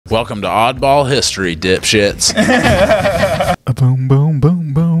Welcome to Oddball History, dipshits. Boom, boom,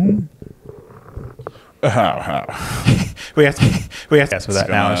 boom, boom. We have to guess with that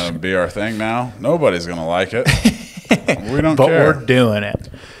now. It's gonna be our thing now. Nobody's gonna like it. We don't But care. we're doing it.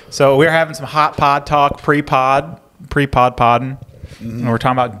 So we're having some hot pod talk, pre-pod podding. And we're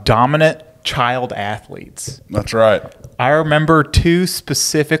talking about dominant child athletes. That's right. I remember two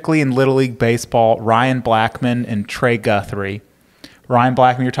specifically in Little League Baseball, Ryan Blackman and Trey Guthrie. Ryan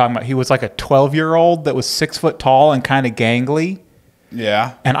Blackman, you're talking about, he was like a 12-year-old that was 6 foot tall and kind of gangly.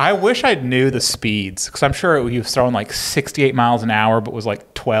 Yeah. And I wish I knew the speeds, because I'm sure he was throwing like 68 miles an hour, but was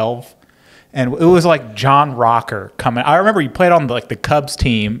like 12. And it was like John Rocker coming. I remember he played on the Cubs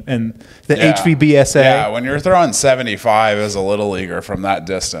team and the HVBSA. Yeah, when you're throwing 75 as a little leaguer from that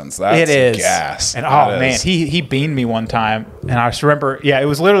distance, that's gas. And man, he beamed me one time. And I just remember, it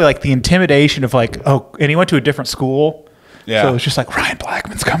was literally like the intimidation of like, and he went to a different school. Yeah. So it was just like, Ryan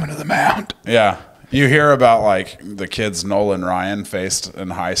Blackman's coming to the mound. Yeah. You hear about like the kids Nolan Ryan faced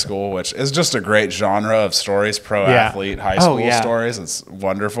in high school, which is just a great genre of stories, pro athlete high school stories. It's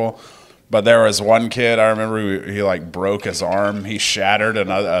wonderful. But there was one kid, I remember he like broke his arm. He shattered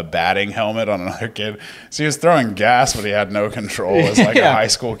a batting helmet on another kid. So he was throwing gas, but he had no control as like a high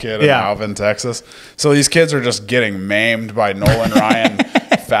school kid in Alvin, Texas. So these kids are just getting maimed by Nolan Ryan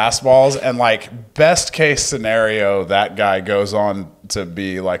fastballs. And like best case scenario, that guy goes on to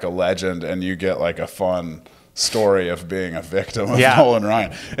be like a legend and you get like a fun story of being a victim of Nolan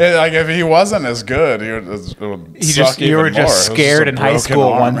Ryan. Like if he wasn't as good, it would suck even you were more. just scared in high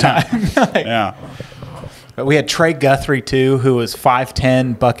school one time. Yeah. But we had Trey Guthrie too, who was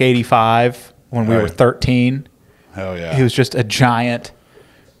 5'10", $185 when we were 13. Hell yeah. He was just a giant.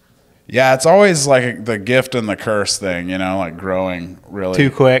 Yeah, it's always like the gift and the curse thing, you know, like growing really too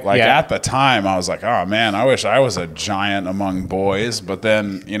quick. Like at the time, I was like, oh man, I wish I was a giant among boys. But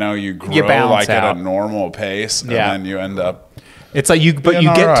then, you know, you grow like at a normal pace, and then you end up. It's like you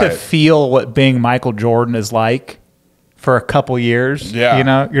get to feel what being Michael Jordan is like for a couple years. Yeah, you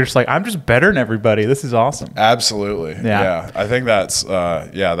know, you're just like, I'm just better than everybody. This is awesome. Absolutely. Yeah. I think that's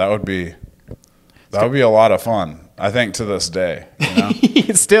that would be a lot of fun. I think to this day, you know?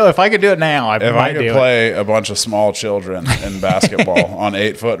 Still, if I could do it now, if I could play a bunch of small children in basketball on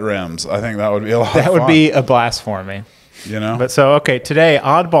 8-foot rims, I think that would be a lot of fun. That would be a blast for me. You know? But so, okay, today,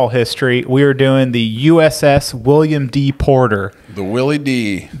 Oddball History, we are doing the USS William D. Porter. The Willie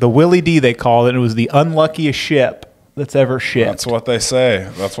D. The Willie D, they called it. It was the unluckiest ship that's ever shipped. That's what they say.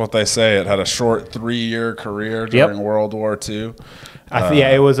 That's what they say. It had a short 3-year career during World War II.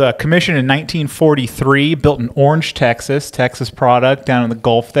 It was commissioned in 1943, built in Orange, Texas product down in the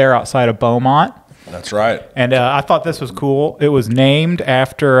Gulf there outside of Beaumont. That's right. And I thought this was cool. It was named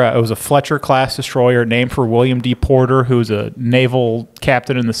after, it was a Fletcher-class destroyer named for William D. Porter, who was a naval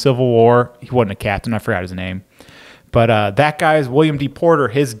captain in the Civil War. He wasn't a captain. I forgot his name. But that guy is William D. Porter.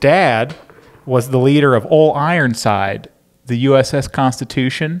 His dad was the leader of Old Ironside, the USS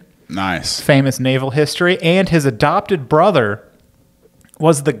Constitution. Nice. Famous naval history. And his adopted brother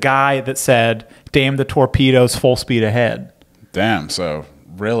was the guy that said, damn the torpedoes, full speed ahead. Damn, so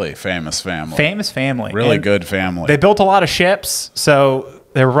really famous family. Famous family. Really good family. They built a lot of ships, so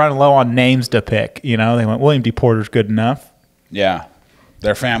they were running low on names to pick. You know, they went, William D. Porter's good enough. Yeah.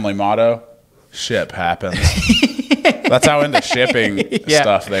 Their family motto, ship happens. That's how into shipping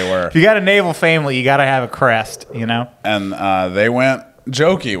stuff they were. If you got a naval family, you got to have a crest, you know? And they went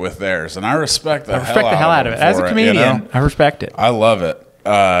jokey with theirs, and I respect the hell out of it. As a comedian, you know? I respect it. I love it.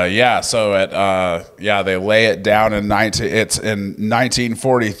 So they lay it down in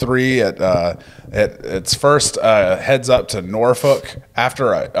 1943. It's first heads up to Norfolk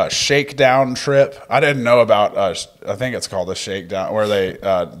after a shakedown trip. I didn't know about I think it's called a shakedown, where they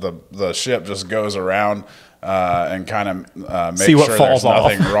the ship just goes around and kind of make sure there's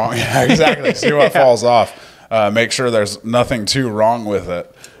nothing wrong. Yeah, exactly. See what falls off. Make sure there's nothing too wrong with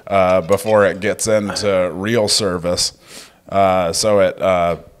it before it gets into real service. So it,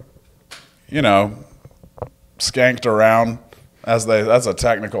 skanked around, that's a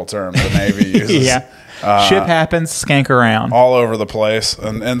technical term the Navy uses. Ship happens, skank around. All over the place,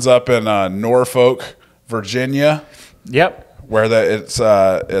 and ends up in Norfolk, Virginia. Yep. Where it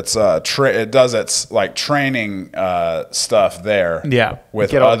does its like training stuff there. Yeah.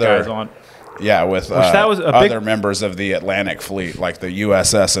 With get other guys on. Yeah, with that was other members of the Atlantic Fleet, like the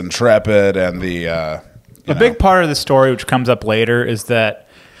USS Intrepid and the. A big part of the story, which comes up later, is that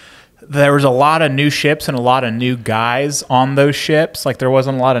there was a lot of new ships and a lot of new guys on those ships. Like there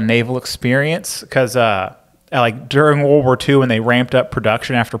wasn't a lot of naval experience because, like during World War II, when they ramped up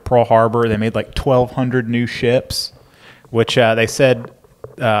production after Pearl Harbor, they made like 1,200 new ships, which they said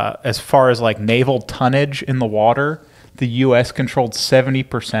as far as like naval tonnage in the water, the U.S. controlled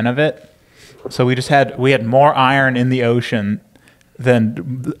 70% of it. So we had more iron in the ocean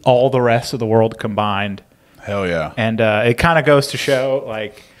than all the rest of the world combined. Hell yeah! And it kind of goes to show,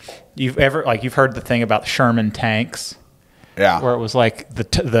 like, you've heard the thing about Sherman tanks, where it was like the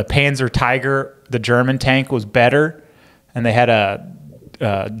Panzer Tiger, the German tank, was better, and they had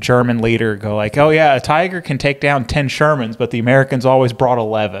a German leader go like, "Oh yeah, a Tiger can take down 10 Shermans, but the Americans always brought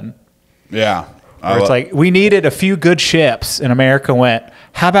 11." Yeah. Where it's like, we needed a few good ships, and America went,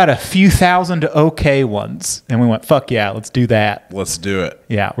 how about a few thousand okay ones? And we went, fuck yeah, let's do that. Let's do it.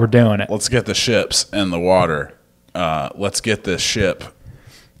 Yeah, we're doing it. Let's get the ships in the water. Let's get this ship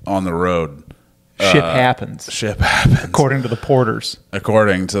on the road. Ship happens. Ship happens. According to the porters.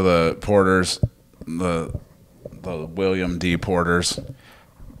 According to the porters, the William D. porters.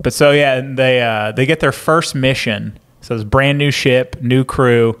 But so, yeah, they get their first mission. So it's a brand new ship, new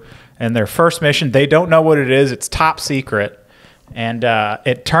crew. And their first mission, they don't know what it is. It's top secret. And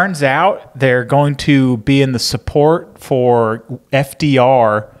it turns out they're going to be in the support for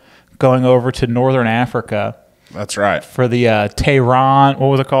FDR going over to Northern Africa. That's right. For the Tehran, what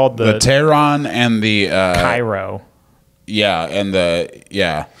was it called? The Tehran and the... Cairo. Yeah, and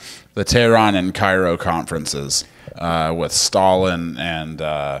the Tehran and Cairo conferences with Stalin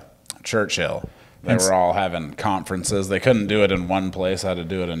and Churchill. They were all having conferences. They couldn't do it in one place. Had to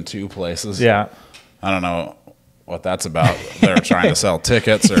do it in 2 places. Yeah. I don't know what that's about. They were trying to sell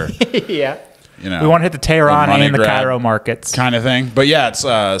tickets or... Yeah. You know, we want to hit the Tehran and the Cairo markets. Kind of thing. But yeah, it's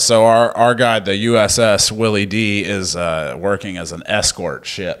so our guy, the USS Willie D, is working as an escort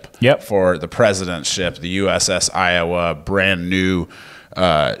ship for the president's ship, the USS Iowa, brand new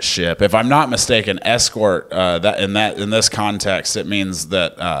ship. If I'm not mistaken, escort in this context, it means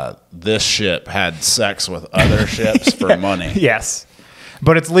that this ship had sex with other ships for money. Yes,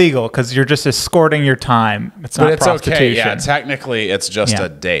 but it's legal because you're just escorting your time. It's not prostitution. Okay. Yeah, technically, it's just a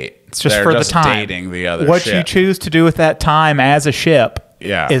date. It's just They're for just the time. Dating the other what ship. you choose to do with that time as a ship.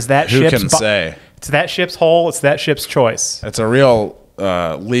 Yeah, is that who ship's can say? It's that ship's hole. It's that ship's choice. It's a real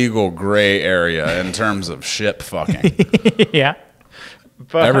legal gray area in terms of ship fucking. Yeah.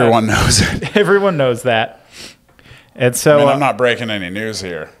 But everyone knows it. Everyone knows that. And so I'm not breaking any news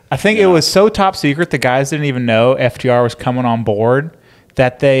here. I think it was so top secret the guys didn't even know FDR was coming on board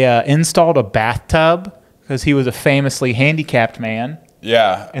that they installed a bathtub because he was a famously handicapped man.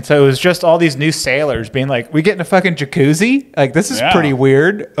 Yeah. And so it was just all these new sailors being like, we getting a fucking jacuzzi? Like, this is pretty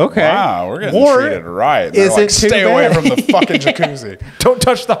weird. Okay. Wow, we're getting treated right. They're like, stay away from the fucking jacuzzi. Don't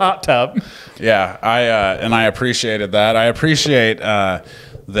touch the hot tub. Yeah, I appreciated that. I appreciate that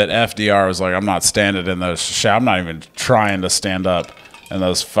FDR was like, I'm not standing in those I'm not even trying to stand up in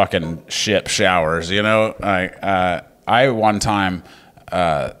those fucking ship showers. You know, I one time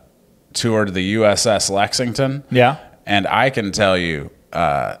toured the USS Lexington. Yeah. And I can tell you,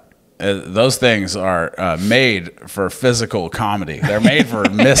 those things are made for physical comedy. They're made for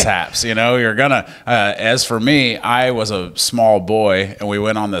mishaps. You know, you're gonna. As for me, I was a small boy, and we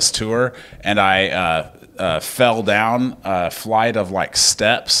went on this tour, and I fell down a flight of like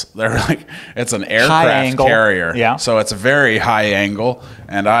steps. They're like, it's an aircraft carrier, yeah. So it's a very high angle,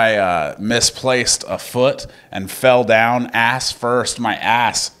 and I misplaced a foot and fell down ass first. My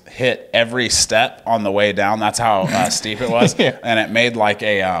ass hit every step on the way down. That's how steep it was, yeah. And it made like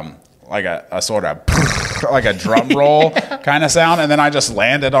a sort of like a drum roll kind of sound, and then I just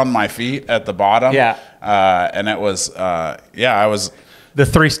landed on my feet at the bottom. Yeah, and it was I was. The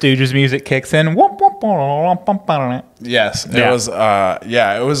Three Stooges music kicks in. Yes, it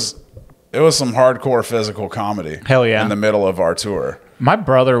was some hardcore physical comedy. Hell yeah! In the middle of our tour, my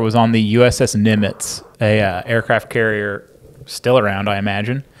brother was on the USS Nimitz, a aircraft carrier still around, I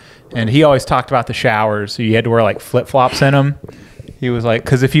imagine. And he always talked about the showers. So you had to wear like flip-flops in them. He was like,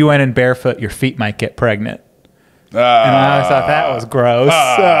 because if you went in barefoot, your feet might get pregnant. And I always thought that was gross.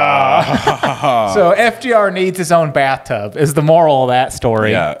 So FDR needs his own bathtub is the moral of that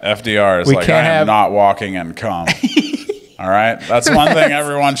story. Yeah, FDR is like, I am not walking and cum. All right? That's one thing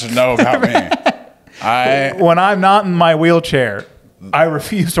everyone should know about me. When I'm not in my wheelchair, I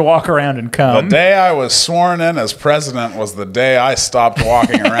refuse to walk around and cum. The day I was sworn in as president was the day I stopped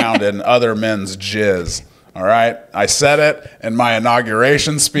walking around in other men's jizz. All right? I said it in my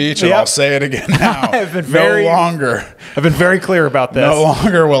inauguration speech, and I'll say it again now. I've been very clear about this. No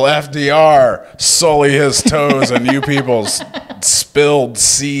longer will FDR sully his toes in you people's spilled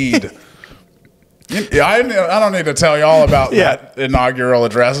seed. I don't need to tell you all about that inaugural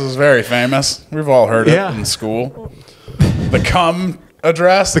address. It was very famous. We've all heard it in school. The cum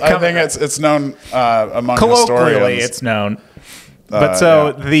address. I think it's known among colloquially, historians. it's known. But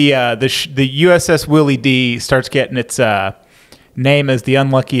the USS Willie D starts getting its name as the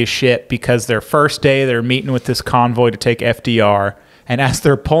unluckiest ship because their first day they're meeting with this convoy to take FDR, and as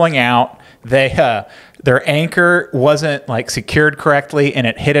they're pulling out, their anchor wasn't like secured correctly, and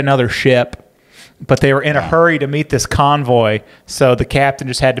it hit another ship. But they were in a hurry to meet this convoy, so the captain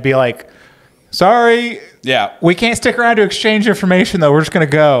just had to be like, "Sorry, we can't stick around to exchange information though. We're just gonna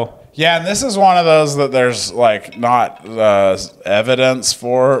go." Yeah, and this is one of those that there's like not evidence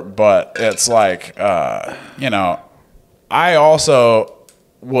for, but it's like I also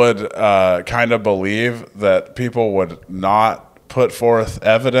would kind of believe that people would not put forth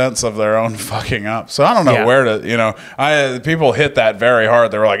evidence of their own fucking up. So I don't know where to, people hit that very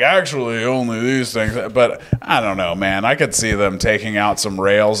hard. They were like, actually, only these things. But I don't know, man. I could see them taking out some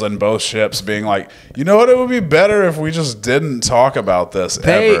rails in both ships being like, you know what? It would be better if we just didn't talk about this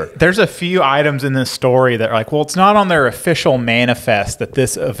ever. There's a few items in this story that are like, well, it's not on their official manifest that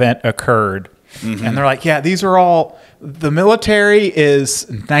this event occurred. Mm-hmm. And they're like, yeah, these are all, the military is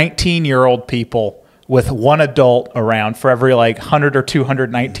 19-year-old people with one adult around for every like 100 or 200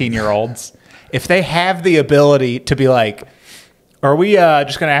 19-year-olds. If they have the ability to be like, are we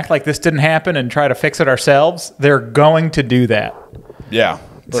just going to act like this didn't happen and try to fix it ourselves? They're going to do that. Yeah,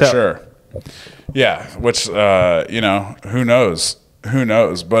 for sure. Yeah, which, who knows? Who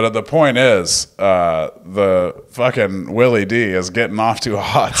knows? But the point is, the fucking Willie D is getting off to a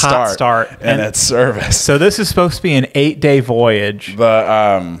hot start in its service. So this is supposed to be an 8-day voyage.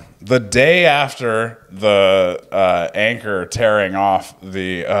 The day after the anchor tearing off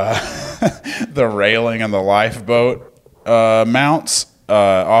the the railing and the lifeboat mounts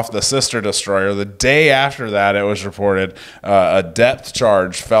off the sister destroyer, the day after that, it was reported a depth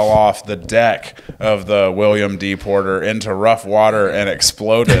charge fell off the deck of the William D. Porter into rough water and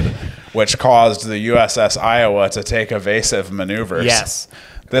exploded, which caused the USS Iowa to take evasive maneuvers. Yes.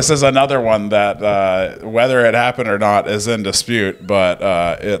 This is another one that, whether it happened or not, is in dispute, but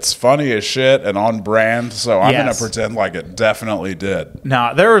it's funny as shit and on brand, so I'm going to pretend like it definitely did.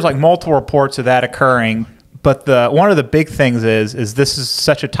 Now, there was like multiple reports of that occurring, but one of the big things is this is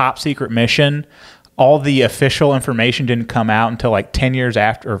such a top secret mission. All the official information didn't come out until like 10 years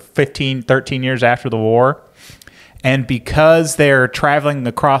after, or 13 years after the war. And because they're traveling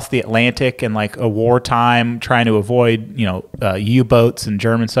across the Atlantic in like a wartime, trying to avoid, U-boats and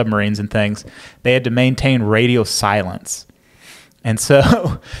German submarines and things, they had to maintain radio silence. And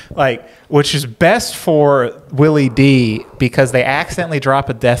so, which is best for Willie D because they accidentally drop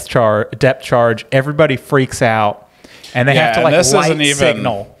a depth charge. Everybody freaks out, and they have to light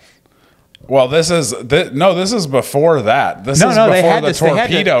signal. Well, this is before that. This is before the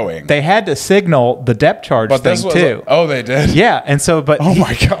torpedoing. They had to signal the depth charge thing too. Oh, they did? Yeah, and so, but oh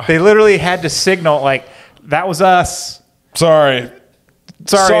my God, they literally had to signal like that was us. Sorry.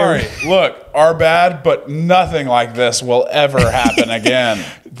 Look, our bad, but nothing like this will ever happen again.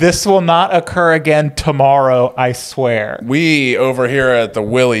 This will not occur again tomorrow, I swear. We over here at the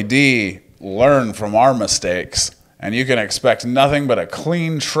Willie D learn from our mistakes. And you can expect nothing but a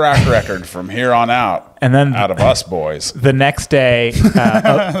clean track record from here on out. And then out of us boys. The next day,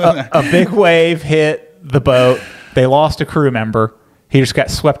 a big wave hit the boat. They lost a crew member. He just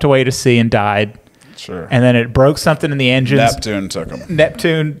got swept away to sea and died. Sure. And then it broke something in the engines. Neptune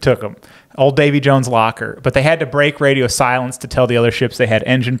took him. Old Davy Jones' locker. But they had to break radio silence to tell the other ships they had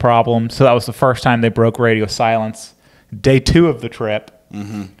engine problems. So that was the first time they broke radio silence. Day 2 of the trip.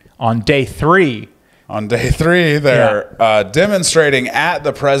 Mm-hmm. On day 3, they're demonstrating at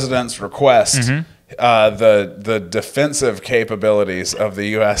the president's request the defensive capabilities of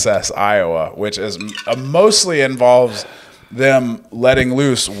the USS Iowa, which is mostly involves them letting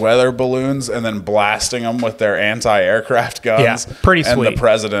loose weather balloons and then blasting them with their anti-aircraft guns. Yeah, pretty sweet. And the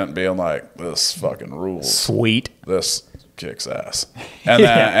president being like, "This fucking rules. Sweet. This kicks ass."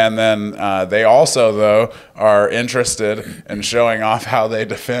 And then they also though are interested in showing off how they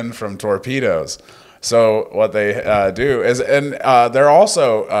defend from torpedoes. So what they do is, and they're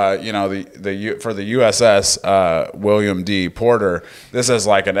also, for the USS William D. Porter, this is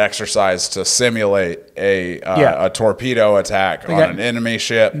like an exercise to simulate a torpedo attack on an enemy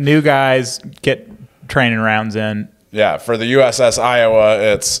ship. New guys get training rounds in. Yeah, for the USS Iowa,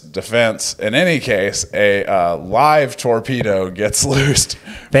 it's defense. In any case, a live torpedo gets loosed.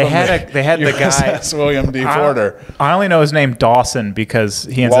 They had the USS guy William D. Porter. I only know his name Dawson because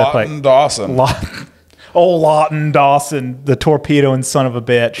he ends up like Dawson. Old Lawton Dawson, the torpedo and son of a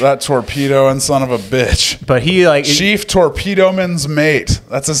bitch. That torpedo and son of a bitch. But he Chief Torpedoman's Mate.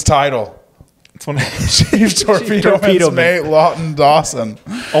 That's his title. Chief Torpedo mate Lawton Dawson.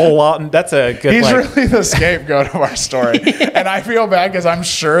 Oh, Lawton, that's a good. He's really the scapegoat of our story, and I feel bad because I'm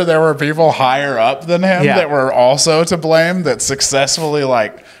sure there were people higher up than him that were also to blame that successfully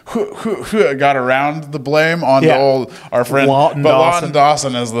got around the blame on our friend Lawton Dawson. Lawton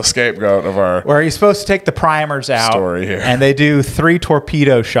Dawson is the scapegoat of our. Where he's supposed to take the primers out, story here. And they do 3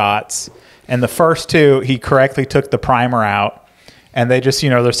 torpedo shots, and the first 2 he correctly took the primer out. And they just,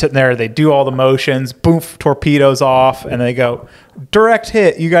 they're sitting there, they do all the motions, boof, torpedoes off, and they go, direct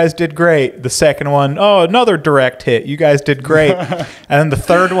hit, you guys did great. The second one, oh, another direct hit, you guys did great. And then the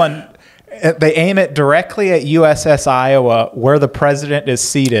third one, they aim it directly at USS Iowa, where the president is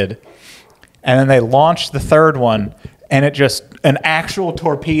seated. And then they launch the third one, and it just, an actual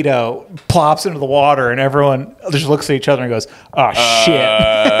torpedo plops into the water, and everyone just looks at each other and goes, oh, shit.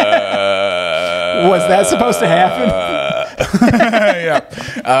 Was that supposed to happen?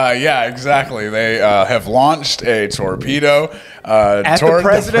 Yeah, exactly. They have launched a torpedo at the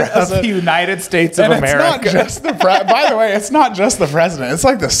president of the United States of America. It's not just by the way, it's not just the president. It's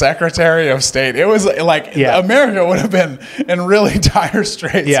like the Secretary of State. It was like America would have been in really dire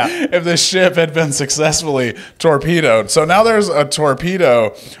straits if this ship had been successfully torpedoed. So now there's a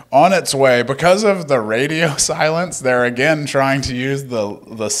torpedo on its way. Because of the radio silence, they're again trying to use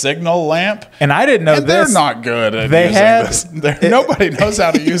the signal lamp. And I didn't know this. They're not good at using this. Nobody knows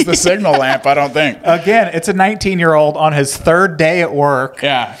how to use the signal lamp, I don't think. Again, it's a 19-year-old on his 3rd day at work.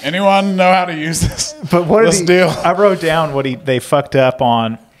 Yeah. Anyone know how to use this? But what this deal? I wrote down what they fucked up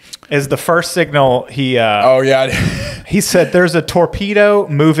on is the first signal he he said there's a torpedo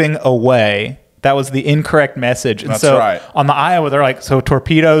moving away. That was the incorrect message. And That's right. On the Iowa, they're like, so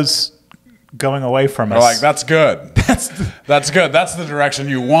torpedoes going away from us. They're like, that's good. That's good. That's the direction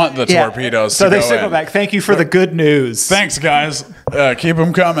you want the torpedoes to go. So they signal back, thank you for the good news. Thanks, guys. Keep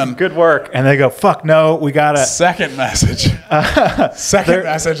them coming. Good work. And they go, fuck no, we got to. Second message. Second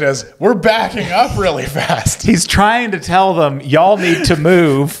message is, we're backing up really fast. He's trying to tell them, y'all need to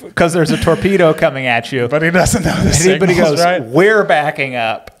move because there's a torpedo coming at you. But he doesn't know the signals, but he goes, right? We're backing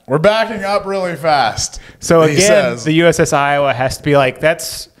up. We're backing up really fast. So again, the USS Iowa has to be like,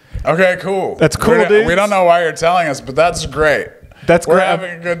 that's... Okay, cool. That's cool, dude. We don't know why you're telling us, but that's great. We're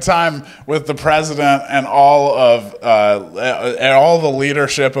having a good time with the president and all the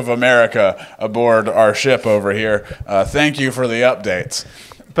leadership of America aboard our ship over here. Thank you for the updates.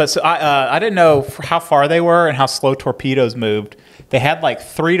 But so I didn't know how far they were and how slow torpedoes moved. They had like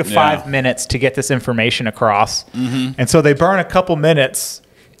 3 to 5 minutes to get this information across, and so they burn a couple minutes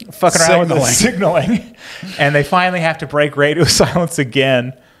fucking around with the signaling, and they finally have to break radio silence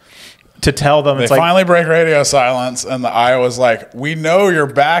again. To tell them, they finally break radio silence, and the Iowa's like, "We know you're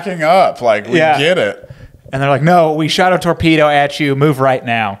backing up. Like, we get it." And they're like, "No, we shot a torpedo at you. Move right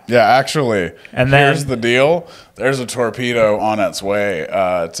now." Yeah, actually. And here's the deal: there's a torpedo on its way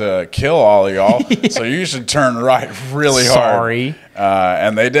to kill all of y'all. So you should turn right really hard. Sorry.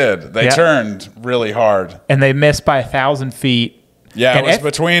 And they did. They turned really hard, and they missed by 1,000 feet. Yeah, and it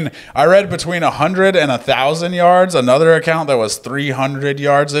was I read between 100 and 1,000 yards. Another account that was 300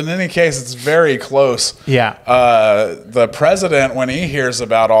 yards. In any case, it's very close. Yeah. The president, when he hears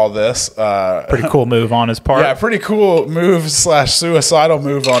about all this... pretty cool move on his part. Yeah, pretty cool move / suicidal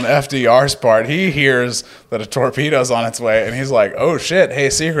move on FDR's part. He hears that a torpedo's on its way, and he's like, oh, shit, hey,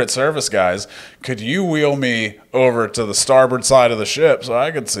 Secret Service guys, could you wheel me over to the starboard side of the ship so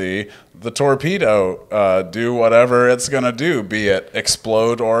I could see the torpedo do whatever it's going to do, be it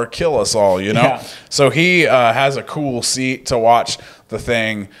explode or kill us all, you know? Yeah. So he has a cool seat to watch the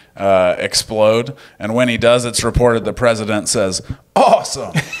thing explode. And when he does, it's reported the president says,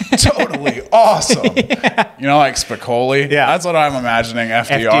 awesome, totally awesome. Yeah. You know, like Spicoli? Yeah. That's what I'm imagining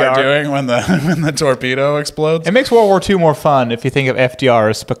FDR doing when the torpedo explodes. It makes World War II more fun if you think of FDR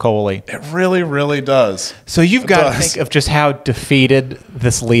as Spicoli. It really, really does. So you've got to think of just how defeated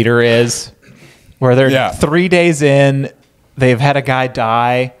this leader is, where they're 3 days in, they've had a guy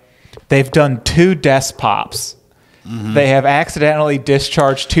die, they've done 2 desk pops. Mm-hmm. They have accidentally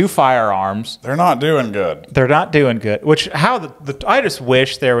discharged 2 firearms. They're not doing good. They're not doing good. Which I just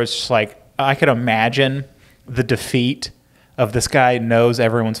wish there was just like I could imagine the defeat of this guy knows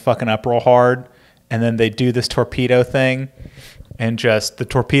everyone's fucking up real hard, and then they do this torpedo thing, and just the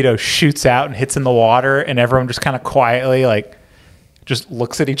torpedo shoots out and hits in the water, and everyone just kind of quietly like just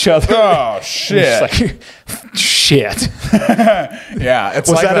looks at each other. Oh shit! Like, shit. Yeah, it's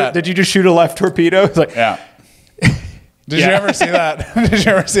like that. Did you just shoot a left torpedo? It's like yeah. Did you ever see that? Did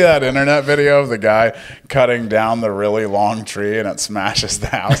you ever see that internet video of the guy cutting down the really long tree and it smashes the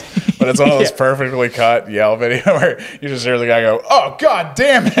house? but it's one of those perfectly cut yell video where you just hear the guy go, "Oh God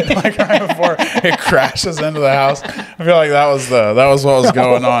damn it!" like right before it crashes into the house. I feel like that was what was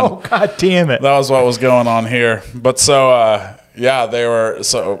going on. Oh God damn it! That was what was going on here. But so yeah, they were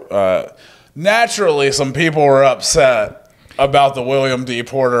naturally some people were upset about the William D.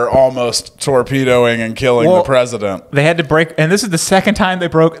 Porter almost torpedoing and killing the president. They had to break, and this is the second time they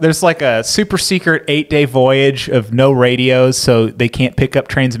broke. There's like a super secret 8-day voyage of no radios, so they can't pick up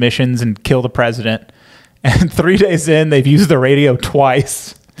transmissions and kill the president. And 3 days in, they've used the radio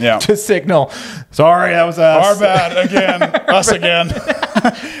twice to signal, sorry, that was us. Our bad again. Us again.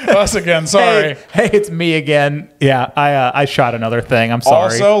 Us again. Sorry. Hey, it's me again. Yeah, I shot another thing. I'm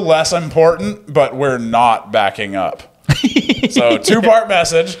sorry. Also, less important, but we're not backing up. So 2-part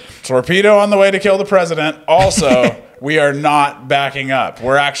message, torpedo on the way to kill the president. Also, we are not backing up.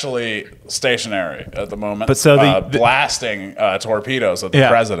 We're actually stationary at the moment. But so blasting torpedoes at the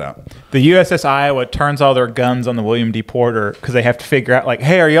president. The USS Iowa turns all their guns on the William D. Porter because they have to figure out, like,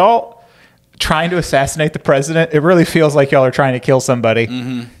 hey, are y'all trying to assassinate the president? It really feels like y'all are trying to kill somebody.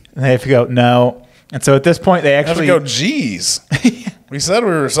 And they have to go, no. And so at this point, they actually have to go, geez. We said we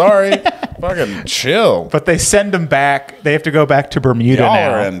were sorry. Fucking chill. But they send them back. They have to go back to Bermuda now.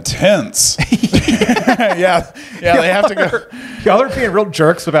 Y'all are intense. yeah, they have to go. Y'all are being real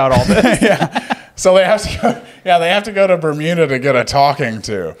jerks about all this. So they have to go. Yeah, they have to go to Bermuda to get a talking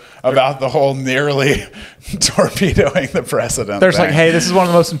to about the whole nearly torpedoing the president. There's like, hey, this is one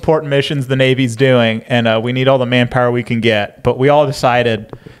of the most important missions the Navy's doing, and we need all the manpower we can get. But we all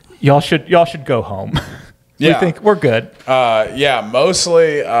decided y'all should go home. We think we're good.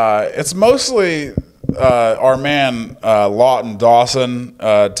 Mostly. It's mostly our man Lawton Dawson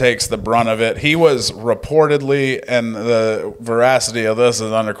takes the brunt of it. He was reportedly, and the veracity of this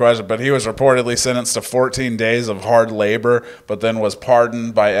is under question, but he was reportedly sentenced to 14 days of hard labor, but then was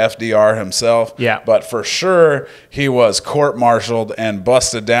pardoned by FDR himself. Yeah. But for sure, he was court-martialed and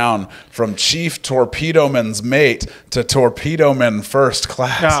busted down from chief torpedoman's mate to torpedoman first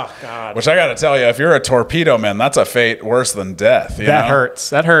class. Oh, God. Which I got to tell you, if you're a torpedoman, that's a fate worse than death. That hurts.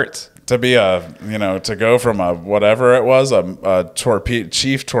 That hurts. To be to go from a whatever it was,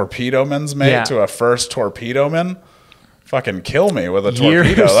 chief torpedoman's mate to a first torpedoman, fucking kill me with a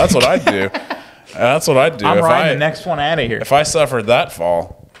torpedo. That's what I'd do. That's what I'd do. I'm riding the next one out of here. If I suffered that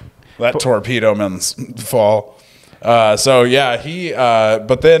fall, that torpedoman's fall. He.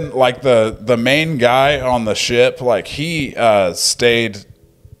 But then, like the main guy on the ship, like he stayed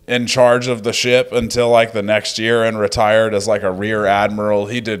in charge of the ship until like the next year and retired as like a rear admiral.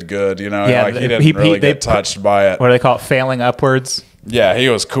 He did good, he didn't really get touched by it. What do they call it? Failing upwards. Yeah, he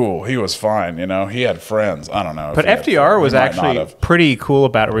was cool. He was fine. He had friends. I don't know. But FDR was actually pretty cool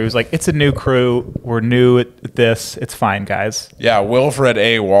about it, where he was like, it's a new crew. We're new at this. It's fine, guys. Yeah, Wilfred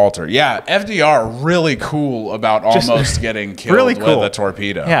A. Walter. Yeah, FDR really cool about almost getting killed really with a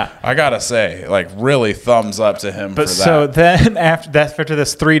torpedo. Yeah. I got to say, like, really thumbs up to him for that. So then after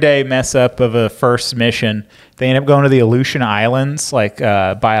this 3-day mess up of a first mission, they end up going to the Aleutian Islands, like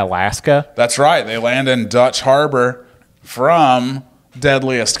by Alaska. That's right. They land in Dutch Harbor from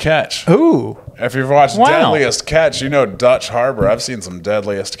Deadliest Catch. Ooh. If you've watched Deadliest Catch, you know Dutch Harbor. I've seen some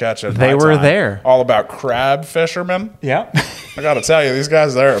Deadliest Catch at They were there. All about crab fishermen. Yeah. I got to tell you, these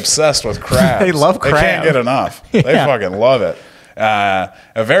guys, they're obsessed with crabs. They love crabs. They can't get enough. They fucking love it.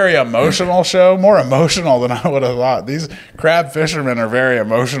 A very emotional show, more emotional than I would have thought. These crab fishermen are very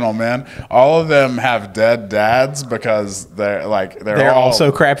emotional men. All of them have dead dads because they're all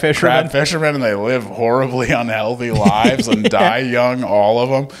also crab fishermen. And they live horribly unhealthy lives and die young, all of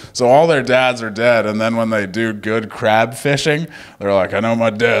them. So all their dads are dead, and then when they do good crab fishing, they're like, I know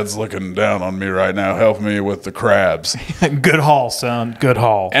my dad's looking down on me right now. Help me with the crabs. Good haul, son. Good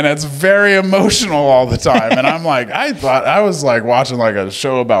haul. And it's very emotional all the time. And I'm like, I was like watching like a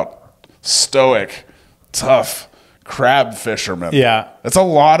show about stoic, tough crab fishermen. Yeah. It's a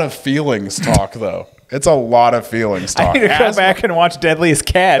lot of feelings talk, though. It's a lot of feelings talk. I need to go back and watch Deadliest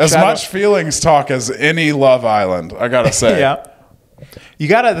Catch. As much feelings talk as any Love Island, I gotta say. Yeah. You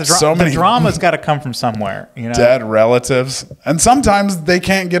gotta the drama's got to come from somewhere. Dead relatives, and sometimes they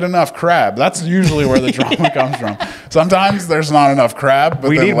can't get enough crab. That's usually where the drama comes from. Sometimes there's not enough crab, but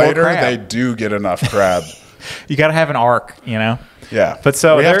then later they do get enough crab. You got to have an arc, Yeah, but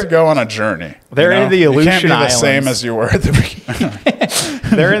so we have to go on a journey. They're in the Aleutian Islands. You can't be the same as you were at the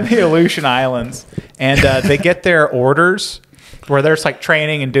beginning. They're in the Aleutian Islands, and they get their orders where there's like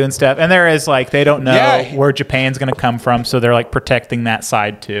training and doing stuff, and there is like they don't know where Japan's going to come from, so they're like protecting that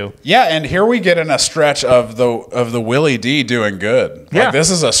side too. Yeah, and here we get in a stretch of the Willie D doing good. Like, this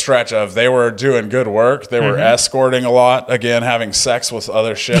is a stretch of they were doing good work. They were escorting a lot, again, having sex with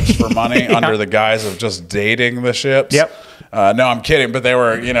other ships for money under the guise of just dating the ships. Yep. No, I'm kidding, but they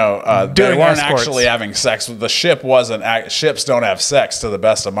were, they weren't actually having sex. The ship wasn't. Ships don't have sex, to the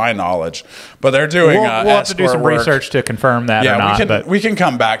best of my knowledge. But they're doing. We'll have to do some research to confirm that. Yeah, or not, we can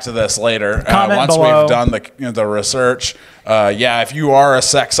come back to this later once we've done the research. If you are a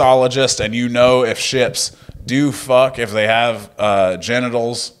sexologist and you know if ships do fuck, if they have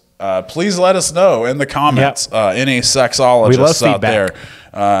genitals, please let us know in the comments. Any sexologists out there.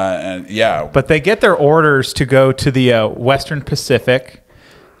 But they get their orders to go to the Western Pacific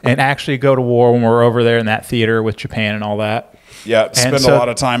and actually go to war when we're over there in that theater with Japan and all that. Yeah, spend a lot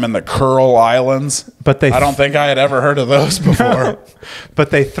of time in the Kuril Islands. But I don't think I had ever heard of those before.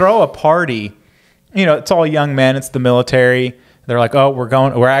 But they throw a party. It's all young men. It's the military. They're like, oh,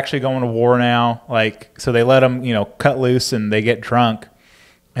 we're actually going to war now. Like, so they let them, cut loose and they get drunk.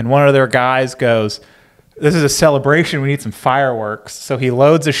 And one of their guys goes, this is a celebration. We need some fireworks. So he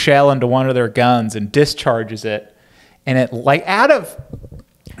loads a shell into one of their guns and discharges it. And it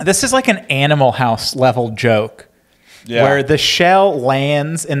this is like an Animal House level joke. Yeah. Where the shell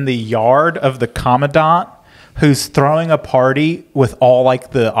lands in the yard of the commandant, who's throwing a party with all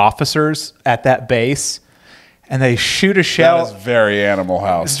like the officers at that base, and they shoot a shell. That is very Animal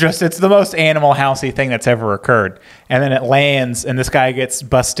House. It's the most Animal Housey thing that's ever occurred. And then it lands, and this guy gets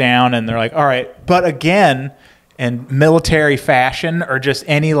bust down, and they're like, all right. But again, in military fashion or just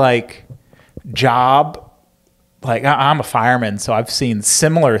any like job, like I'm a fireman, so I've seen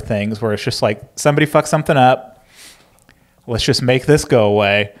similar things where it's just like somebody fucks something up. Let's just make this go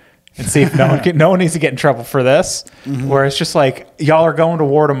away and see if no one needs to get in trouble for this. Where it's just like, y'all are going to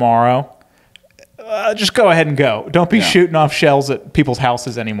war tomorrow. Just go ahead and go. Don't be shooting off shells at people's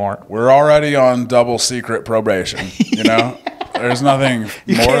houses anymore. We're already on double secret probation. There's nothing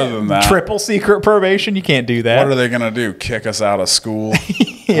more than that. Triple secret probation? You can't do that. What are they going to do? Kick us out of school?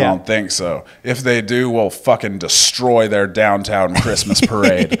 I don't think so. If they do, we'll fucking destroy their downtown Christmas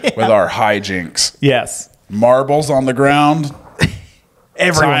parade with our hijinks. Yes. Marbles on the ground.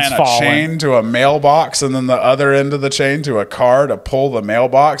 Everyone's tying falling. a chain to a mailbox and then the other end of the chain to a car to pull the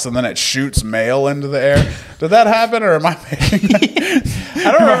mailbox, and then it shoots mail into the air. Did that happen, or am I making that?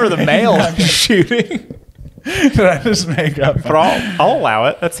 I don't remember the mail shooting. Did I just make up? But I'll allow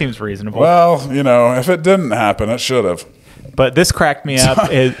it. That seems reasonable. Well, if it didn't happen, it should have. But this cracked me up.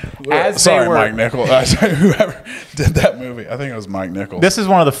 Mike Nichols. Whoever did that movie. I think it was Mike Nichols. This is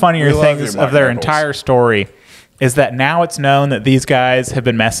one of the funnier things of their entire story, is that now it's known that these guys have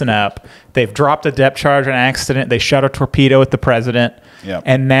been messing up. They've dropped a depth charge on accident. They shot a torpedo at the president. Yep.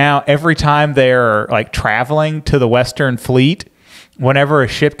 And now every time they're like traveling to the Western Fleet, whenever a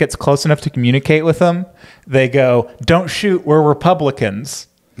ship gets close enough to communicate with them, they go, don't shoot, we're Republicans.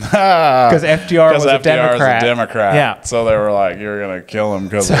 Because FDR was a Democrat. Yeah. So they were like, you're going to kill him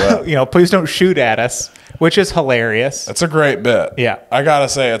because of that. Please don't shoot at us, which is hilarious. It's a great bit. Yeah. I got to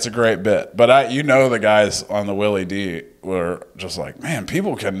say, it's a great bit. But the guys on the Willie D were just like, man,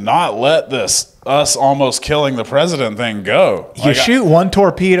 people cannot let us almost killing the president thing go. You shoot one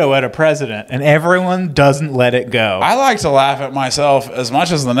torpedo at a president and everyone doesn't let it go. I like to laugh at myself as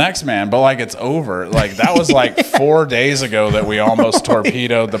much as the next man, but it's over. That was 4 days ago that we almost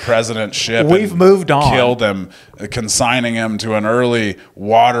torpedoed the president's ship. We've moved on. Killed him, consigning him to an early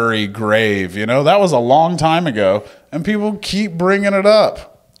watery grave. That was a long time ago, and people keep bringing it up.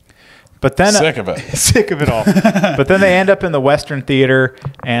 But then sick of it. Sick of it all. But then they end up in the Western Theater,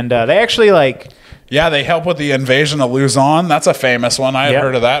 and they actually they help with the invasion of Luzon. That's a famous one. I had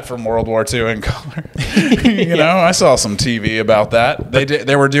heard of that from World War II in color. I saw some TV about that.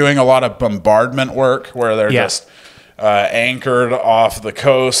 They were doing a lot of bombardment work where they're just anchored off the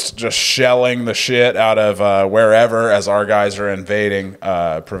coast, just shelling the shit out of wherever as our guys are invading,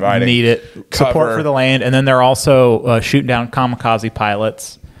 providing support for the land. And then they're also shooting down kamikaze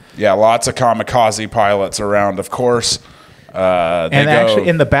pilots. Yeah, lots of kamikaze pilots around, of course. Actually,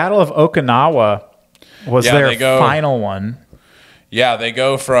 in the Battle of Okinawa was their final one. Yeah, they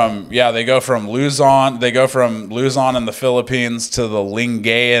go from Luzon. They go from Luzon in the Philippines to the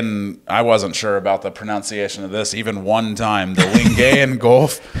Lingayen. I wasn't sure about the pronunciation of this even one time. The Lingayen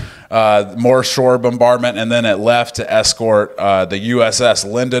Gulf. more shore bombardment, and then it left to escort the USS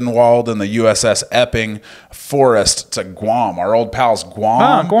Lindenwald and the USS Epping Forest to Guam, our old pals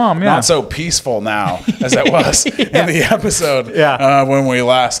Guam. Guam, yeah. Not so peaceful now as it was in the episode when we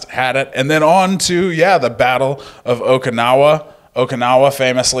last had it. And then on to, the Battle of Okinawa. Okinawa,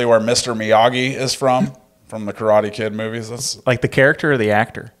 famously where Mr. Miyagi is from the Karate Kid movies. That's like the character or the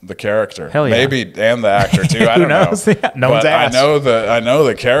actor? The character. Hell yeah. Maybe, and the actor too. I don't know. Yeah, no one's asked. I know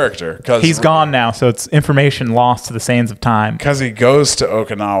the character because he's gone now, so it's information lost to the sands of time. Because he goes to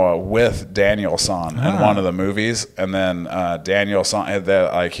Okinawa with Daniel-san in one of the movies, and then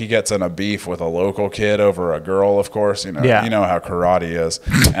Daniel-san, he gets in a beef with a local kid over a girl. Of course, you know how karate is,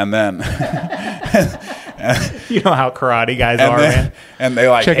 and then. You know how karate guys are, man. And they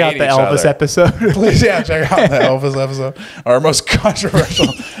check out the Elvis episode. Please, check out the Elvis episode. Our most controversial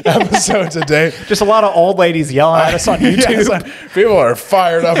episode to date. Just a lot of old ladies yelling at us on YouTube. People are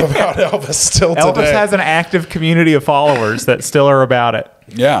fired up about Elvis still today. Elvis has an active community of followers that still are about it.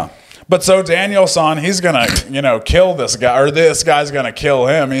 Yeah. But so Daniel-san, he's going to, kill this guy, or this guy's going to kill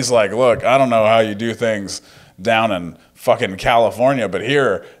him. He's like, look, I don't know how you do things down in fucking California, but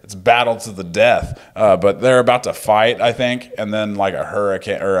here it's battle to the death. But they're about to fight, I think, and then like a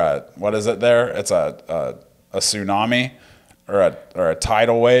hurricane or what is it there? It's a tsunami or a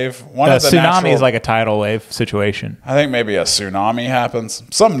tidal wave. Tsunami is like a tidal wave situation. I think maybe a tsunami happens.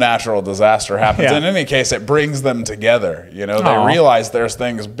 Some natural disaster happens. Yeah. In any case, it brings them together. They realize there's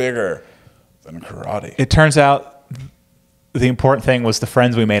things bigger than karate. It turns out the important thing was the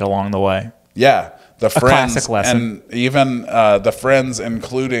friends we made along the way. Yeah. The friends, classic lesson. and even the friends,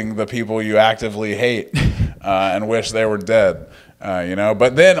 including the people you actively hate and wish they were dead,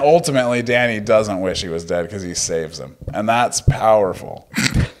 But then ultimately, Danny doesn't wish he was dead because he saves him, and that's powerful.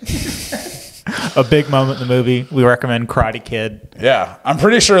 A big moment in the movie. We recommend Karate Kid. Yeah, I'm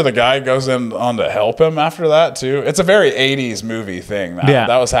pretty sure the guy goes on to help him after that too. It's a very 80s movie thing.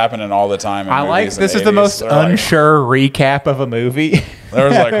 That was happening all the time. I like this is the most unsure recap of a movie. There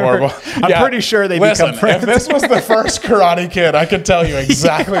was like horrible. I'm pretty sure they become friends. If this was the first Karate Kid, I could tell you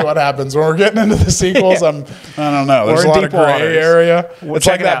exactly what happens. When we're getting into the sequels, I don't know. There's a lot of gray area. It's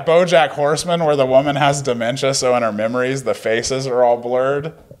like that BoJack Horseman where the woman has dementia, so in her memories the faces are all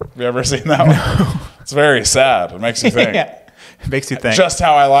blurred. Have you ever seen that one? No. It's very sad. It makes you think. It makes you think. Just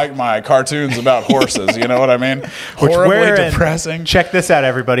how I like my cartoons about horses. You know what I mean? Horribly depressing. Check this out,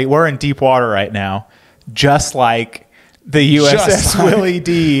 everybody. We're in deep water right now, just like the USS William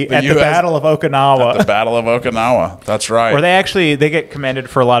D at the Battle of Okinawa. At the Battle of Okinawa. That's right. Where they get commended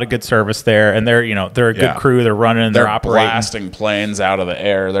for a lot of good service there, and they're a good crew. They're running and they're operating, blasting planes out of the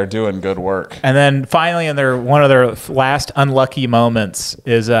air. They're doing good work. And then finally, one of their last unlucky moments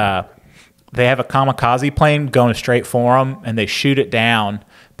is they have a kamikaze plane going straight for them, and they shoot it down,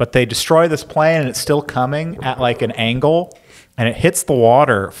 but they destroy this plane, and it's still coming at like an angle, and it hits the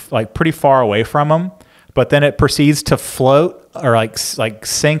water like pretty far away from them. But then it proceeds to float or like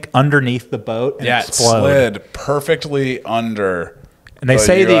sink underneath the boat and explode. It slid perfectly under. And they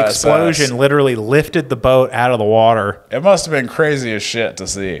say the explosion literally lifted the boat out of the water. It must have been crazy as shit to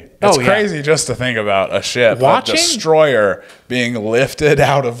see. It's crazy just to think about a ship, a destroyer being lifted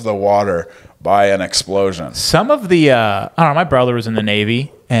out of the water by an explosion. Some of the, I don't know, my brother was in the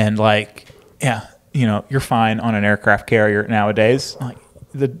Navy, and you're fine on an aircraft carrier nowadays. Like,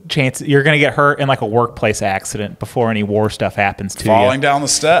 the chance you're going to get hurt in like a workplace accident before any war stuff happens to you. Falling down the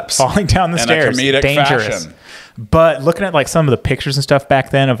stairs. In a comedic dangerous fashion. But looking at like some of the pictures and stuff back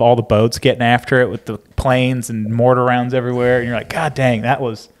then of all the boats getting after it with the planes and mortar rounds everywhere, and you're like, God dang, that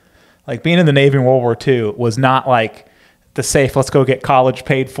was like being in the Navy in World War II was not like the safe, let's go get college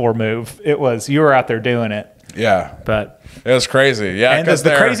paid for move. It was, you were out there doing it. Yeah. But it was crazy. Yeah. And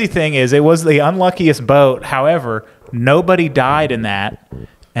the crazy thing is it was the unluckiest boat. However, nobody died in that.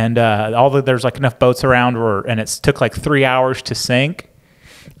 And there's like enough boats around and it took like 3 hours to sink.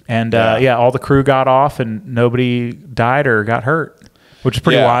 And all the crew got off and nobody died or got hurt, which is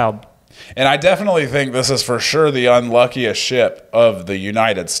pretty wild. And I definitely think this is for sure the unluckiest ship of the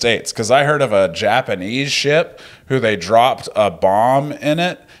United States, because I heard of a Japanese ship who they dropped a bomb in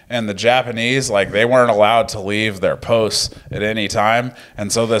it, and the Japanese, like, they weren't allowed to leave their posts at any time. And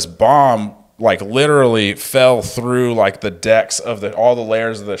so this bomb, like, literally fell through, like, the decks of all the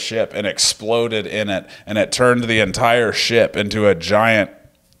layers of the ship and exploded in it, and it turned the entire ship into a giant,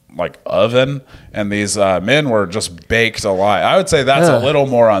 like, oven, and these men were just baked alive. I would say that's a little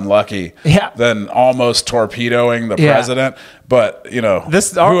more unlucky than almost torpedoing the president. But, who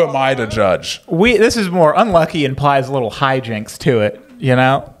am I to judge? This is more unlucky, implies a little hijinks to it. You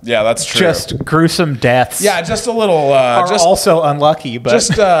know? Yeah, that's true. Just gruesome deaths. Yeah, just a little. Are just also unlucky, but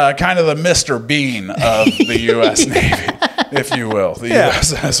just kind of the Mr. Bean of the U.S. Navy, if you will, the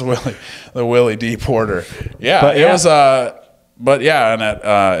USS Willie D. Porter. Yeah, But it was. But yeah,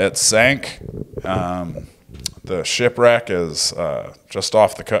 and it sank. The shipwreck is just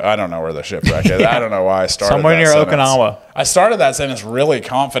off the coast. I don't know where the shipwreck is. I don't know why I started somewhere that near sentence. Okinawa. I started that sentence really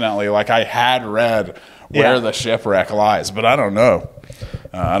confidently, like I had read where the shipwreck lies, but I don't know.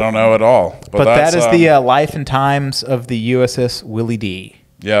 I don't know at all. But that is the life and times of the USS Willie D.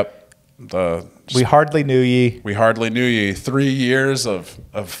 Yep. We hardly knew ye. We hardly knew ye. 3 years of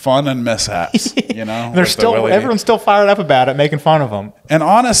fun and mishaps. You know, They're still everyone's still fired up about it, making fun of them. And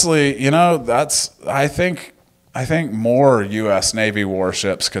honestly, you know, I think more U.S. Navy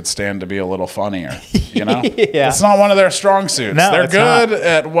warships could stand to be a little funnier. You know, it's not one of their strong suits. No, they're it's good not.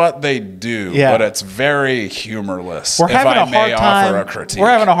 at what they do, but it's very humorless. We're having a hard time. We're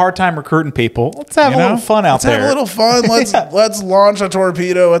having a hard time recruiting people. Let's have a little fun out there. Let's have a little fun. Let's launch a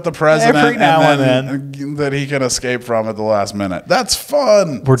torpedo at the president every now and then that he can escape from at the last minute. That's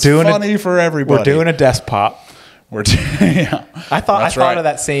fun. We're doing funny for everybody. We're doing a desk pop. Yeah. I thought of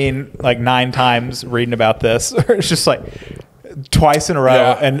that scene like 9 times reading about this. It's just like twice in a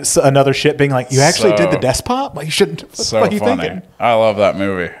row, and another ship being like, "You actually did the desk pop? Like you shouldn't." What are you funny. thinking? I love that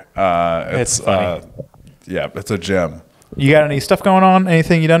movie. It's funny. It's a gem. You got any stuff going on?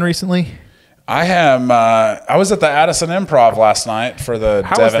 Anything you done recently? I am. I was at the Addison Improv last night for the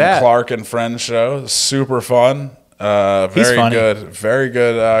Devin Clark and Friends show. Super fun. Very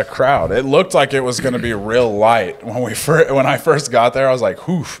good crowd. It looked like it was going to be real light when I first got there. I was like,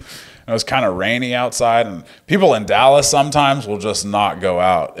 "Oof!" It was kind of rainy outside, and people in Dallas sometimes will just not go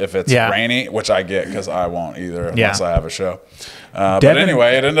out if it's rainy, which I get because I won't either unless I have a show. But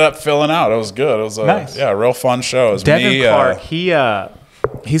anyway, it ended up filling out. It was good. It was a real fun show. It was Devin Clark.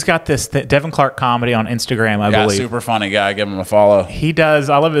 He's got this Devin Clark comedy on Instagram, I believe. Super funny guy. Give him a follow. He does.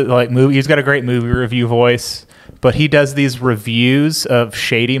 I love it. Like movie. He's got a great movie review voice. But he does these reviews of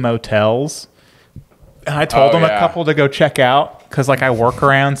shady motels. And I told him a couple to go check out because like I work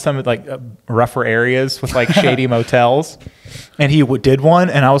around some like rougher areas with like shady motels. And he did one,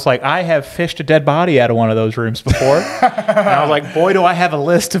 and I was like, I have fished a dead body out of one of those rooms before. And I was like, boy, do I have a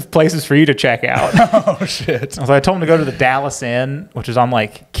list of places for you to check out. Oh, shit. I told him to go to the Dallas Inn, which is on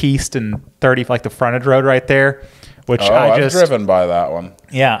like Keast and 30, like the frontage road right there. Which I've driven by that one.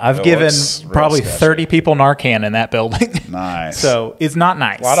 Yeah, I've given probably 30 people Narcan in that building. Nice. So it's not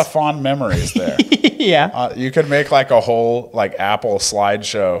nice. A lot of fond memories there. Yeah. You could make like a whole like Apple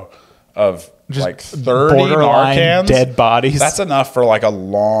slideshow of just like 30 Narcans, dead bodies. That's enough for like a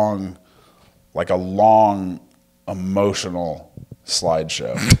long emotional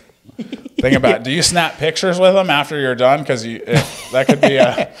slideshow. Think about it. Do you snap pictures with them after you're done? Because that could be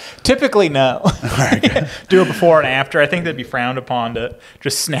a... Typically, no. Do it before and after. I think that'd be frowned upon to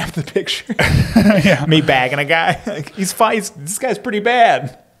just snap the picture. Me bagging a guy. Like, he's fine. This guy's pretty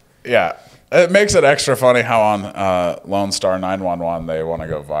bad. Yeah. It makes it extra funny how on Lone Star 911 they want to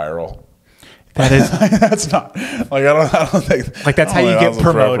go viral. That is... That's not... Like, I don't think... Like, that's how you get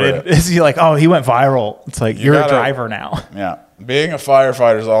promoted. Is he like, oh, he went viral. It's like, you're a driver now. Yeah. Being a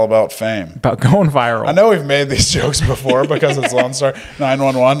firefighter is all about fame. About going viral. I know we've made these jokes before because it's Lone Star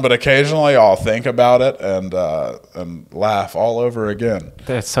 911, but occasionally I'll think about it and laugh all over again.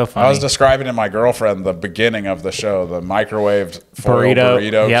 That's so funny. I was describing to my girlfriend the beginning of the show, the microwaved foil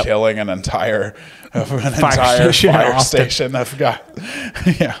burrito killing an entire fire station of guys.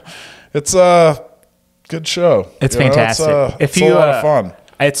 Yeah. It's a good show. It's fantastic. It's a lot of fun.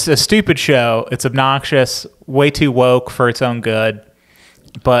 It's a stupid show. It's obnoxious, way too woke for its own good.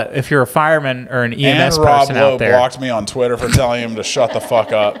 But if you're a fireman or an EMS person out there... Rob Lowe blocked me on Twitter for telling him to shut the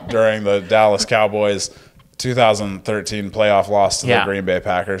fuck up during the Dallas Cowboys 2013 playoff loss to the Green Bay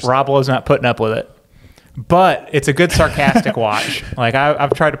Packers. Rob Lowe's not putting up with it. But it's a good sarcastic watch. Like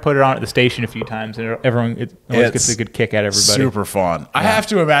I've tried to put it on at the station a few times, and it always gets a good kick at everybody. Super fun. I have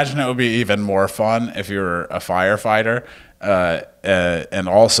to imagine it would be even more fun if you're a firefighter. And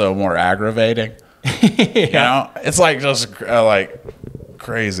also more aggravating. You know, it's like just like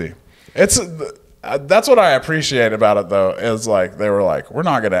crazy. It's that's what I appreciate about it though. Is like they were like, we're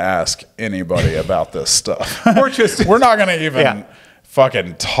not going to ask anybody about this stuff. We're not going to even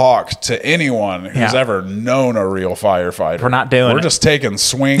fucking talk to anyone who's ever known a real firefighter. We're not doing it. We're just taking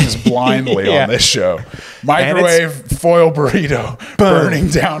swings blindly on this show. Microwave foil burrito burning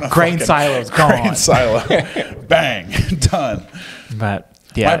down a grain silo's gone. Grain silo. Bang. Done. But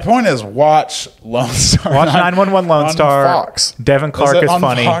yeah. My point is watch Lone Star. Watch 911 Lone Star. Fox. Devin Clark is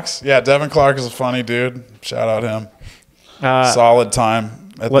funny. Fox? Yeah, Devin Clark is a funny dude. Shout out him. Solid time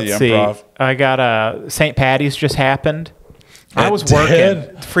at the Improv. See. I got St. Patty's just happened. I was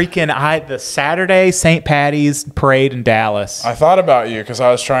working the Saturday St. Patty's parade in Dallas. I thought about you because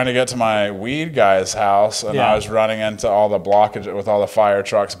I was trying to get to my weed guy's house, and I was running into all the blockage with all the fire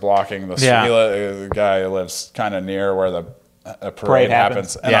trucks blocking the street. The guy who lives kind of near where the parade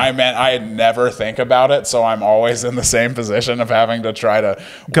happens. And I never think about it, so I'm always in the same position of having to try to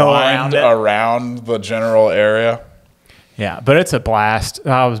go around the general area. Yeah, but it's a blast.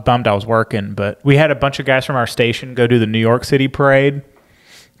 I was bummed I was working, but we had a bunch of guys from our station go do the New York City parade,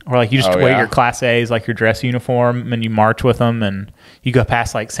 where like you just wear your Class A's, like your dress uniform, and you march with them, and you go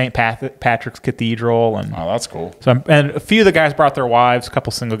past like St. Patrick's Cathedral. And that's cool. So and a few of the guys brought their wives, a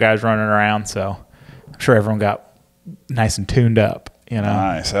couple single guys running around, so I'm sure everyone got nice and tuned up.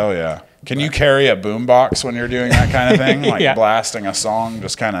 Nice, hell yeah. Can you carry a boombox when you're doing that kind of thing? Like blasting a song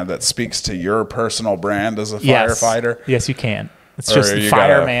just kind of that speaks to your personal brand as a firefighter? Yes, you can. It's just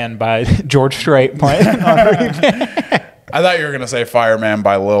Fireman by George Strait playing on I thought you were going to say Fireman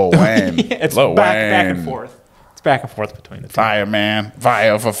by Lil Wayne. It's back and forth. It's back and forth between the two. Fireman,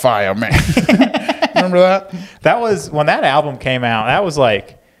 fire for Fireman. Remember that? That was, when that album came out, that was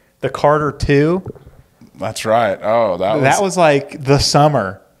like the Carter 2. That's right. Oh, that was like the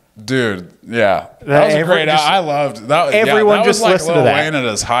summer. Dude, yeah, that was a great. I loved that. Everyone that just was like Lil Wayne at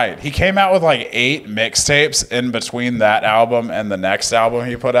his height. He came out with like 8 mixtapes in between that album and the next album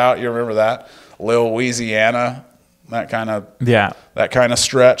he put out. You remember that? Lil Louisiana, that kind of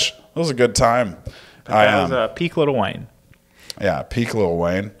stretch. It was a good time. That was peak Lil Wayne. Yeah, peak Lil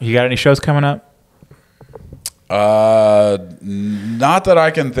Wayne. You got any shows coming up? Not that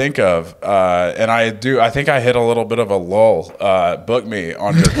I can think of. And I think I hit a little bit of a lull. Book me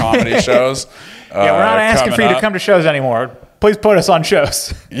on your comedy shows. We're not asking for you to come to shows anymore. Please put us on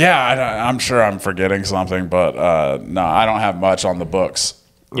shows. Yeah, I'm sure I'm forgetting something, but no, I don't have much on the books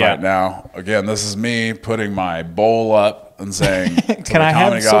right now. Again, this is me putting my bowl up and saying, "Can I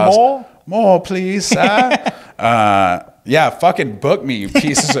have some more? More, please, sir." Yeah, fucking book me, you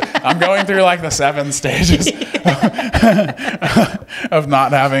pieces of... I'm going through like the 7 stages of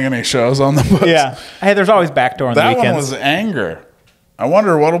not having any shows on the books. Yeah. Hey, there's always backdoor on the weekends. That one was anger. I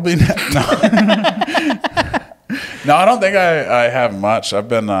wonder what'll be next. No. No, I don't think I have much. I've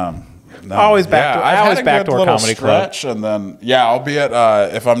been... always backdoor. I always backdoor comedy club. And then, I'll be at...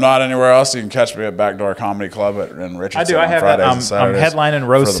 if I'm not anywhere else, you can catch me at Backdoor Comedy Club in Richardson. I do. I have Fridays and Saturdays. I'm headlining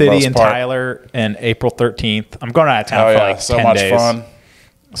Rose City and Tyler in April 13th. I'm going out of town for like 10 days. Fun.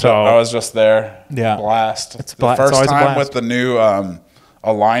 So I was just there. Yeah. Blast. It's the first time with the new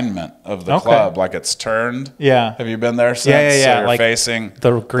alignment of the club. Like it's turned. Yeah. Have you been there since? Yeah. So you're like facing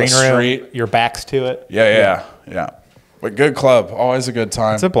the green room. Your back's to it. Yeah. But good club, always a good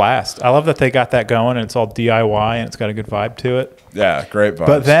time. It's a blast. I love that they got that going, and it's all DIY, and it's got a good vibe to it. Yeah, great vibe.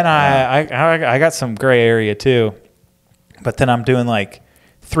 But then I got some gray area too. But then I'm doing like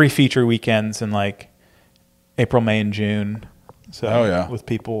 3 feature weekends in like April, May, and June. So with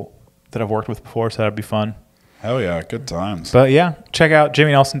people that I've worked with before, so that'd be fun. Hell yeah, good times. But yeah, check out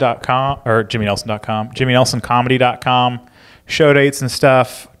jimmynelsonComedy.com. Show dates and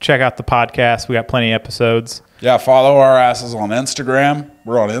stuff. Check out the podcast. We got plenty of episodes. Yeah, follow our asses on Instagram.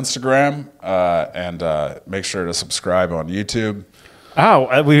 We're on Instagram. And make sure to subscribe on YouTube.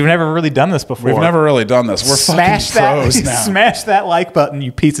 Oh, we've never really done this before. We've never really done this. We're fucking pros now. Smash that like button,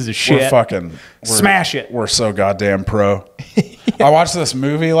 you pieces of shit. Smash it. We're so goddamn pro. I watched this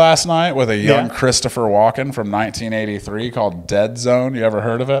movie last night with a young Christopher Walken from 1983 called Dead Zone. You ever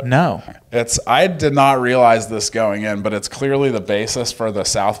heard of it? No. I did not realize this going in, but it's clearly the basis for the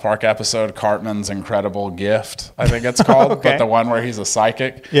South Park episode Cartman's Incredible Gift, I think it's called, but the one where he's a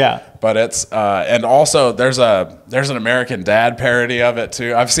psychic. Yeah. But it's and also there's an American Dad parody of it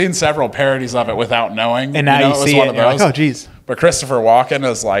too. I've seen several parodies of it without knowing. And now you see it, and you're like, oh geez. But Christopher Walken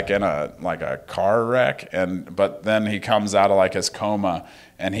is like in a car wreck, but then he comes out of like his coma,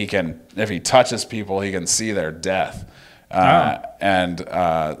 and he can, if he touches people, he can see their death.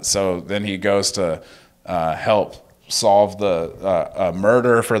 So then he goes to help solve the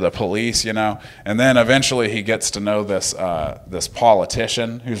murder for the police, and then eventually he gets to know this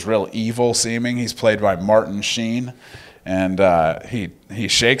politician who's real evil seeming. He's played by Martin Sheen, and he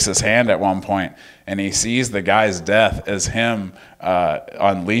shakes his hand at one point, and he sees the guy's death as him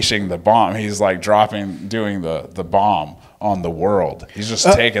unleashing the bomb. He's like doing the bomb on the world. He's just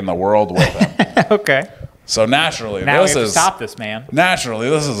taking the world with him. Okay. So naturally, now we have to stop this, man. Naturally,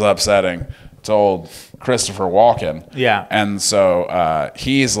 this is upsetting to old Christopher Walken. Yeah. And so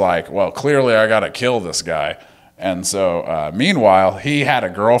he's like, well, clearly I got to kill this guy. And so, meanwhile, he had a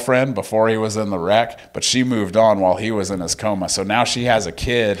girlfriend before he was in the wreck, but she moved on while he was in his coma. So now she has a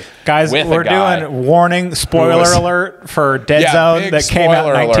kid. Guys, with we're a guy doing warning, spoiler alert for Dead Zone that came out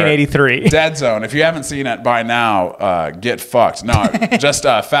in 1983. Dead Zone. If you haven't seen it by now, get fucked. No, just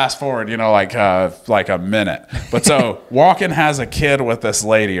fast forward, like a minute. But so Walken has a kid with this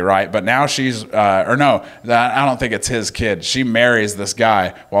lady, right? But now she's, I don't think it's his kid. She marries this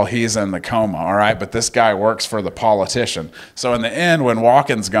guy while he's in the coma, all right? But this guy works for the politician. So in the end, when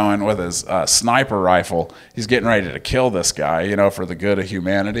Walken's going with his sniper rifle, he's getting ready to kill this guy, for the good of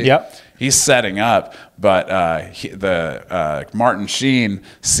humanity. Yep. He's setting up, but Martin Sheen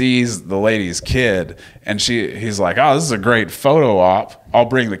sees the lady's kid, and he's like, "Oh, this is a great photo op. I'll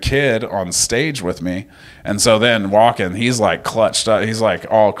bring the kid on stage with me." And so then Walken, he's like clutched up, he's like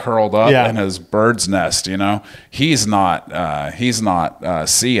all curled up in his bird's nest. He's not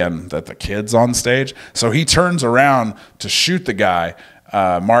seeing that the kid's on stage, so he turns around to shoot the guy,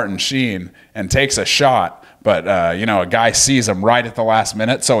 Martin Sheen, and takes a shot. But, a guy sees him right at the last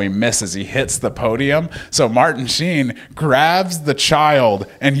minute, so he misses. He hits the podium. So Martin Sheen grabs the child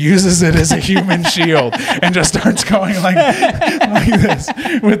and uses it as a human shield and just starts going like this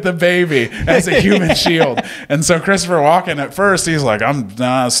with the baby as a human shield. And so Christopher Walken, at first, he's like, I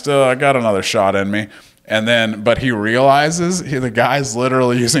got another shot in me. And then, but he realizes the guy's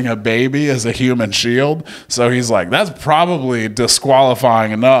literally using a baby as a human shield. So he's like, that's probably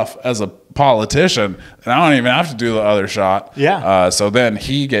disqualifying enough as a politician, and I don't even have to do the other shot. So then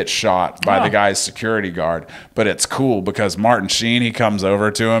he gets shot by the guy's security guard. But it's cool because Martin Sheen, he comes over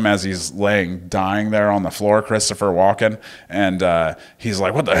to him as he's dying there on the floor, Christopher Walken, and he's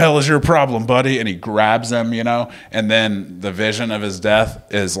like, "What the hell is your problem, buddy?" And he grabs him, and then the vision of his death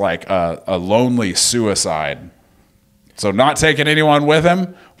is like a lonely suicide. So not taking anyone with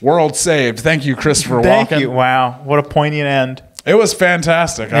him, world saved. Thank you, Christopher Walken. Thank you. Wow, what a poignant end. It was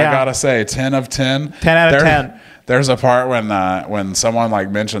fantastic. I gotta say, 10 of 10. 10 out of 10. There's a part when someone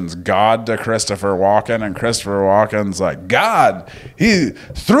mentions God to Christopher Walken, and Christopher Walken's like, God, he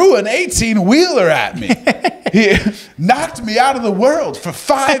threw an 18-wheeler at me. He knocked me out of the world for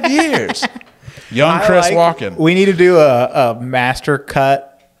 5 years. Young Chris Walken. We need to do a master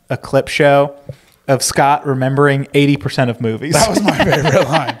cut, a clip show of Scott remembering 80% of movies. That was my favorite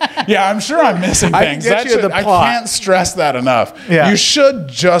line. Yeah, I'm sure I'm missing things. I can't stress that enough. Yeah. You should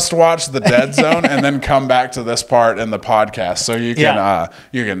just watch the Dead Zone and then come back to this part in the podcast, so you can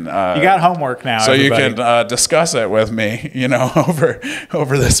you got homework now. So everybody. You can discuss it with me,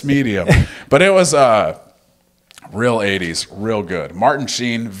 over this medium. But it was real 80s, real good. Martin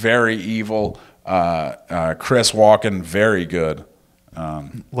Sheen, very evil. Chris Walken, very good.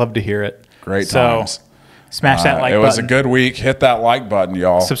 Love to hear it. Great times. Smash that like button. It was a good week. Hit that like button,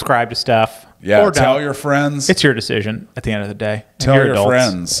 y'all. Subscribe to stuff. Yeah, or tell your friends. It's your decision at the end of the day. Tell your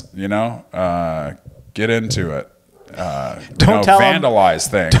friends, get into it. Don't vandalize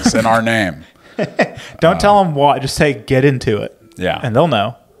things in our name. Don't tell them what. Just say, get into it. Yeah. And they'll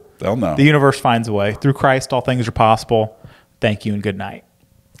know. They'll know. The universe finds a way. Through Christ, all things are possible. Thank you and good night.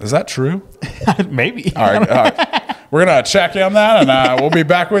 Is that true? Maybe. All right. We're going to check on that, and we'll be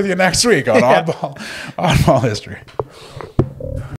back with you next week on Oddball History.